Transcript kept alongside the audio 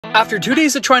After 2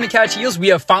 days of trying to catch eels, we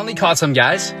have finally caught some,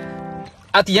 guys.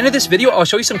 At the end of this video, I'll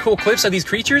show you some cool clips of these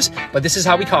creatures, but this is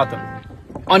how we caught them.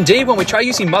 On day 1, we tried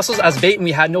using mussels as bait and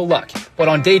we had no luck. But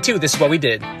on day 2, this is what we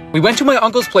did. We went to my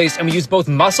uncle's place and we used both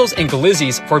mussels and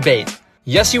glizzies for bait.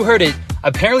 Yes, you heard it.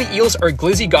 Apparently eels are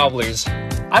glizzy gobblers.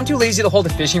 I'm too lazy to hold a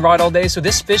fishing rod all day, so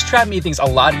this fish trap made things a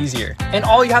lot easier. And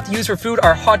all you have to use for food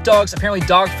are hot dogs, apparently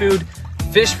dog food,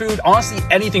 fish food, honestly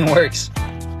anything works.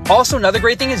 Also, another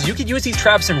great thing is you could use these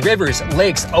traps in rivers,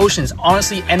 lakes, oceans,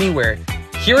 honestly anywhere.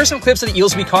 Here are some clips of the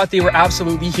eels we caught. They were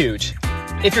absolutely huge.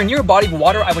 If you're near a body of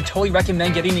water, I would totally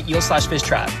recommend getting an eel/fish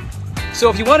trap. So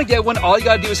if you want to get one, all you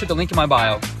gotta do is hit the link in my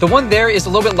bio. The one there is a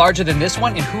little bit larger than this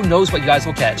one, and who knows what you guys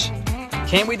will catch.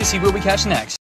 Can't wait to see what we catch next.